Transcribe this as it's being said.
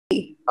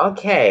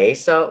Okay,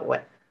 so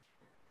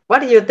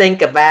what do you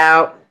think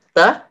about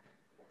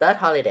Tết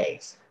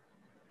holidays?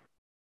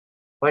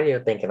 What do you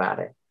think about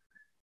it?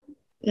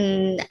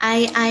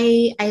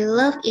 I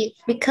love it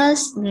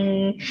because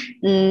in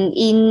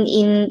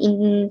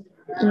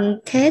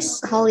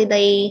test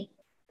holiday,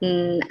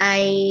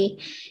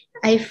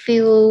 I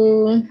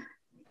feel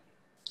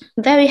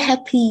very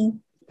happy.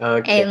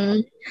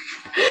 Okay.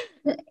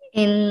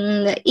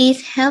 And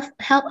it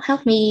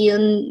help me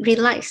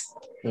relax.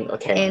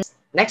 Okay.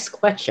 Next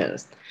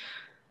questions.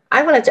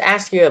 I wanted to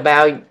ask you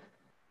about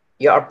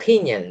your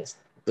opinions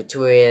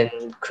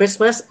between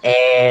Christmas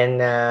and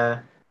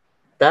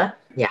Tết.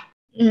 Yeah.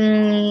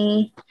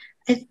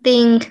 I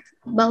think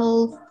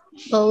both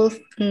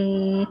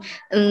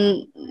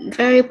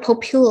very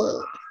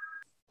popular.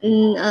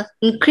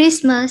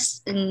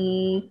 Christmas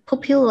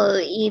popular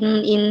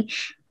in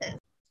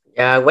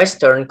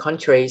Western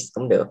countries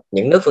cũng được,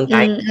 những nước phương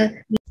Tây.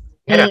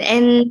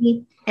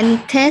 And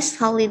test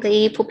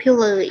holiday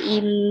popular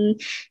in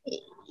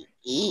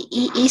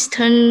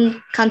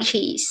Eastern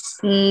countries.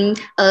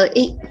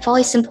 For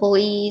example,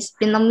 is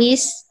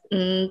Vietnamese,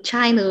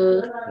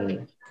 China,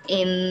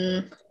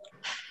 and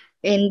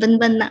vân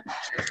vân ạ.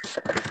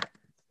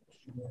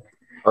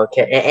 Ok,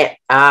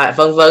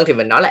 vân vân thì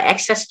mình nói là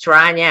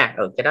extra nha.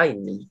 Cái đó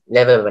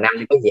level 5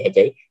 thì có gì hả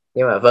chị?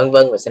 Nhưng mà vân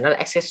vân mình sẽ nói là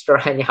extra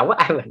nha, không có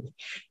ai mình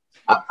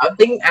ở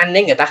tiếng Anh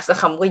ấy người ta sẽ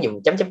không có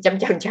dùng chấm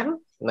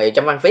mà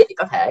trong văn viết thì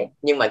có thể,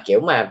 nhưng mà kiểu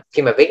mà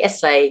khi mà viết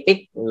essay,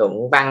 viết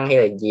luận văn hay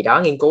là gì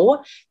đó nghiên cứu,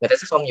 người ta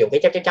sẽ không dùng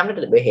cái chấm đó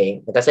để biểu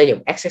hiện, người ta sẽ dùng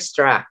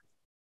extra.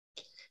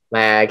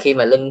 Mà khi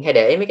mà Linh hay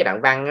để ý mấy cái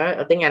đoạn văn đó,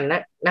 ở tiếng Anh đó,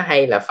 nó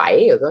hay là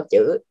phẩy rồi có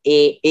chữ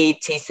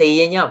etc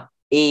ấy nhá,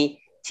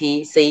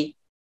 etc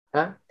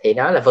đó thì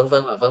đó là vân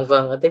vân và vân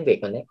vân ở tiếng Việt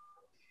mình đấy.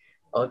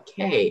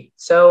 Okay,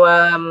 so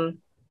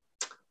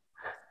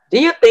do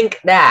you think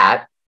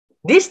that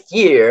this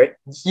year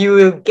you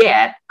will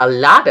get a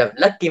lot of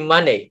lucky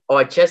money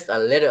or just a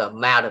little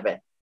amount of it?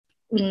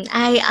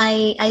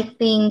 I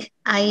think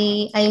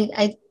I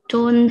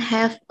don't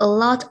have a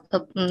lot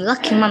of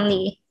lucky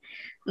money.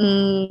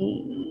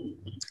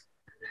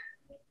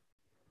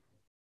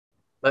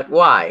 But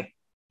why?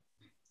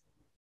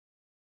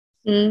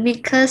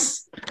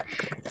 Because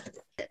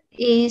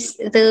is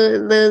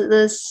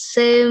the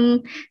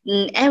same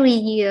every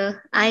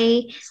year.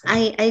 I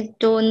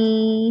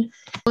don't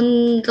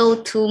go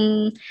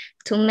to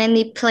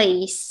many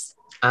places.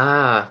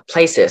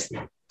 Places.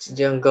 You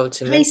don't go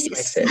to many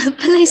places.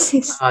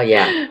 Places. Oh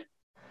yeah.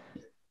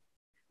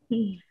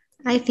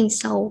 I think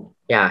so.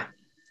 Yeah.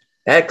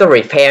 Đấy, có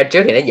repair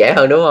trước thì nó dễ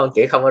hơn đúng không?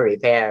 Kiểu không có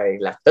repair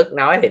lập tức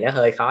nói thì nó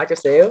hơi khó chút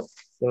xíu.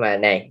 Nhưng mà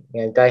này,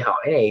 câu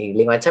hỏi này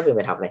liên quan subject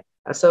mình học này.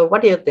 So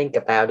what do you think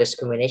about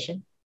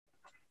discrimination?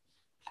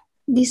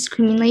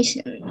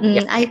 Discrimination.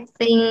 I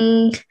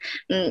think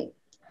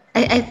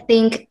I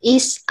think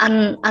is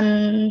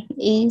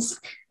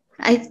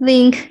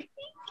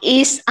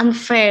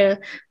unfair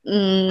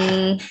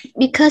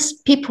because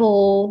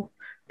people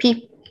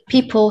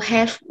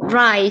have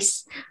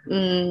rights,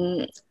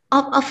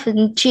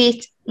 often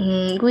treat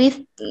with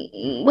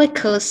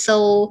workers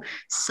so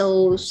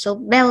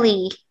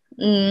badly.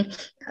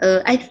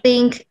 I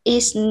think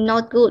it's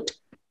not good.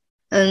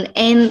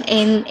 And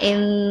in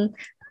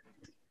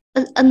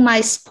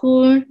my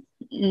school,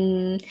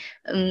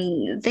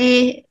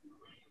 they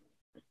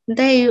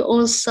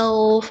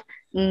also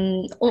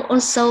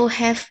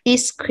have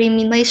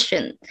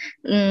discrimination.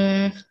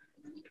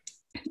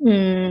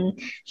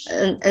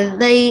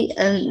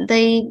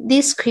 They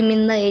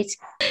discriminate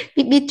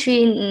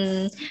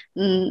between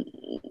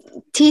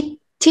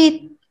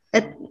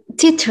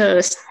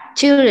teachers,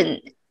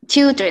 children,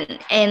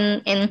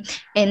 and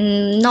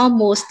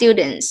normal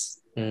students.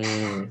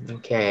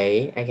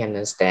 Okay, I can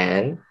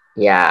understand.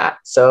 Yeah.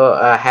 So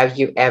have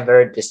you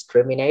ever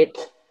discriminated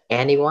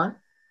anyone?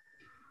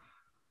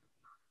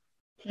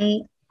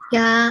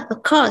 Yeah,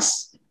 of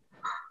course.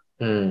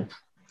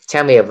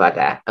 Tell me about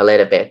that a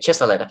little bit,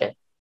 just a little bit.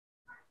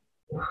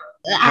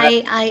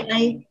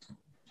 I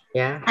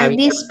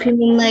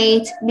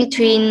discriminate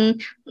between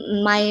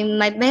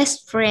my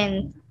best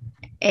friend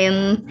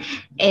and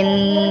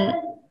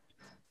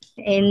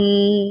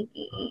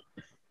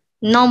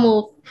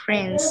normal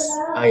friends.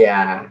 Oh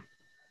yeah,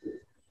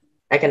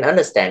 I can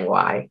understand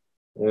why.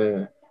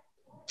 But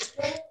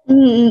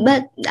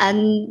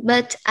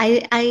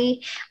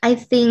I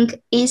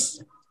think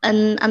it's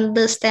an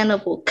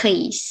understandable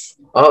case.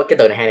 Oh, cái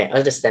từ này hay này,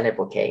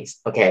 understandable case.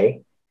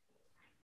 Okay.